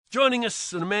Joining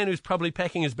us, and a man who's probably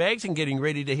packing his bags and getting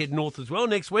ready to head north as well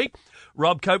next week,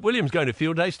 Rob Cope-Williams, going to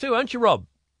field days too, aren't you, Rob?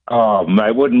 Oh,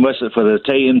 mate, wouldn't miss it for the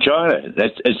tea in China.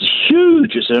 It's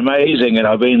huge. It's amazing, and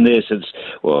I've been there since.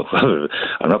 Well,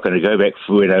 I'm not going to go back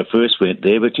for when I first went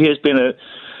there, but it's been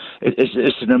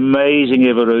it's an amazing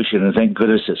evolution, and thank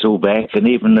goodness it's all back. And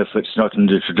even if it's not in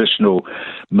the traditional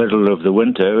middle of the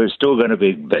winter, it's still going to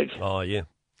be big. Oh yeah.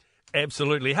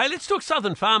 Absolutely. Hey, let's talk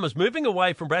southern farmers moving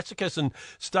away from brassicas and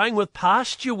staying with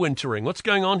pasture wintering. What's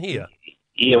going on here?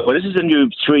 Yeah, well, this is a new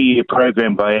 3-year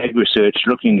program by AgResearch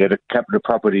looking at a couple of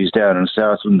properties down in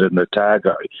Southland and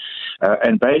Otago.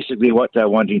 And basically what they're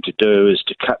wanting to do is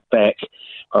to cut back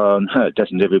on, it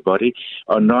doesn't everybody,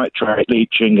 on nitrate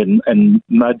leaching and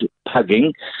mud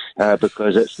pugging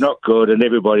because it's not good and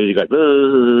everybody goes,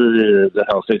 the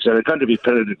whole thing. So they're going to be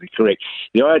politically correct.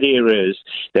 The idea is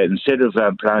that instead of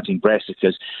planting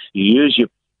brassicas, you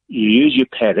use your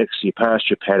paddocks, your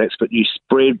pasture paddocks, but you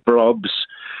spread blobs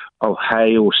of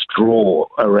hay or straw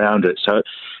around it. So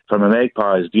from a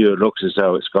magpie's view, it looks as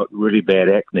though it's got really bad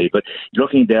acne. But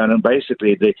looking down, and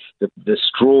basically the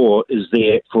straw is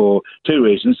there for two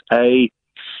reasons. A,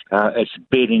 it's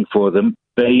bedding for them.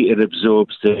 B, it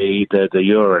absorbs the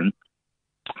urine.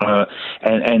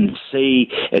 And C,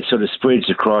 it sort of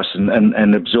spreads across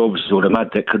and absorbs all the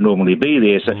mud that could normally be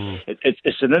there. So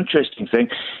it's an interesting thing.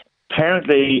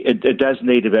 Apparently, it does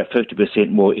need about 50%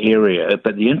 more area,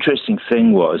 but the interesting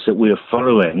thing was that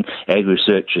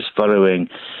AgResearch is following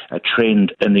a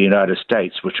trend in the United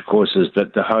States, which of course is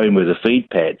the home of the feed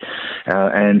pad.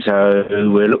 And so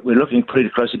we're looking pretty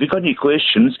close. If you've got any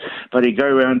questions, buddy, go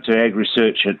around to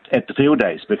AgResearch at the field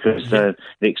days because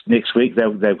next week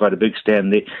they've got a big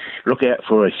stand there. Look out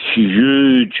for a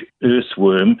huge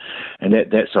earthworm, and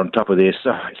that's on top of their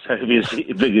site. So if you see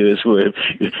a big earthworm,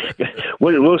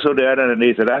 we'll sort out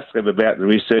underneath and ask them about the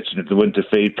research into the winter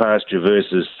feed pasture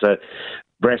versus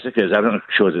brassicas. I'm not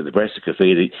sure that the brassica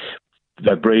feeding,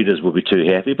 the breeders will be too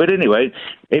happy. But anyway,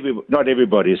 not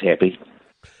everybody is happy.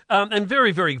 And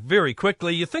very, very, very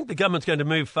quickly, you think the government's going to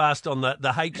move fast on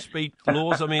the hate speech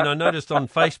laws? I mean, I noticed on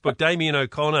Facebook, Damien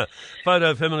O'Connor,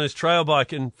 photo of him on his trail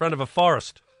bike in front of a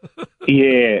forest.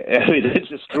 Yeah, I mean, it's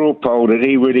a straw poll that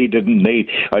he really didn't need.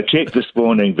 I checked this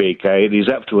morning, VK, and he's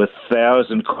up to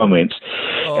 1,000 comments,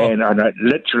 and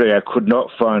I could not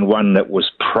find one that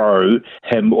was pro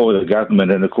him or the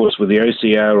government. And of course, with the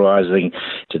OCR rising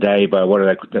today by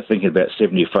they're thinking about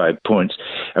 75 points.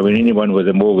 I mean, anyone with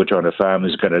a mortgage on a farm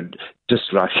is going to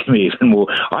dislike him even more.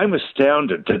 I'm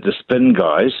astounded that the spin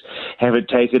guys haven't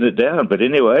taken it down. But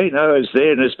anyway, no, it's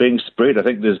there and it's being spread. I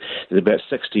think there's about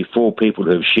 64 people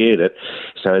who have shared it.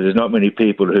 So there's not many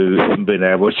people who haven't been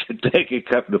able to take a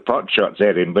couple of pot shots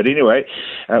at him. But anyway,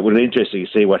 it will be interesting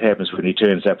to see what happens when he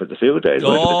turns up at the field days.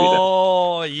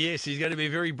 Oh, yes, he's going to be a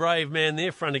very brave man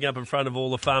there, fronting up in front of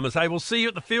all the farmers. Hey, we'll see you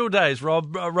at the field days,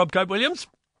 Rob Cope-Williams.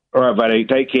 All right, buddy,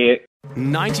 take care.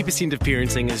 90% of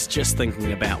parenting is just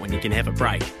thinking about when you can have a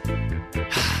break.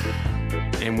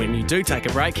 And when you do take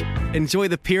a break, enjoy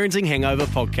the Parenting Hangover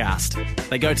podcast.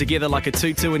 They go together like a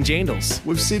tutu and jandals.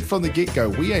 We've said from the get-go,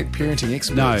 we ain't parenting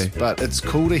experts, but it's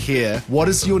cool to hear, what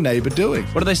is your neighbour doing?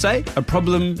 What do they say? A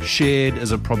problem shared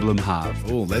is a problem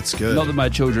halved. Oh, that's good. Not that my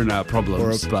children are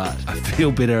problems, but I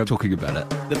feel better talking about it.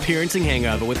 The Parenting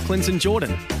Hangover with Clinton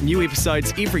Jordan. New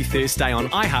episodes every Thursday on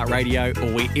iHeartRadio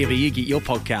or wherever you get your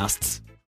podcasts.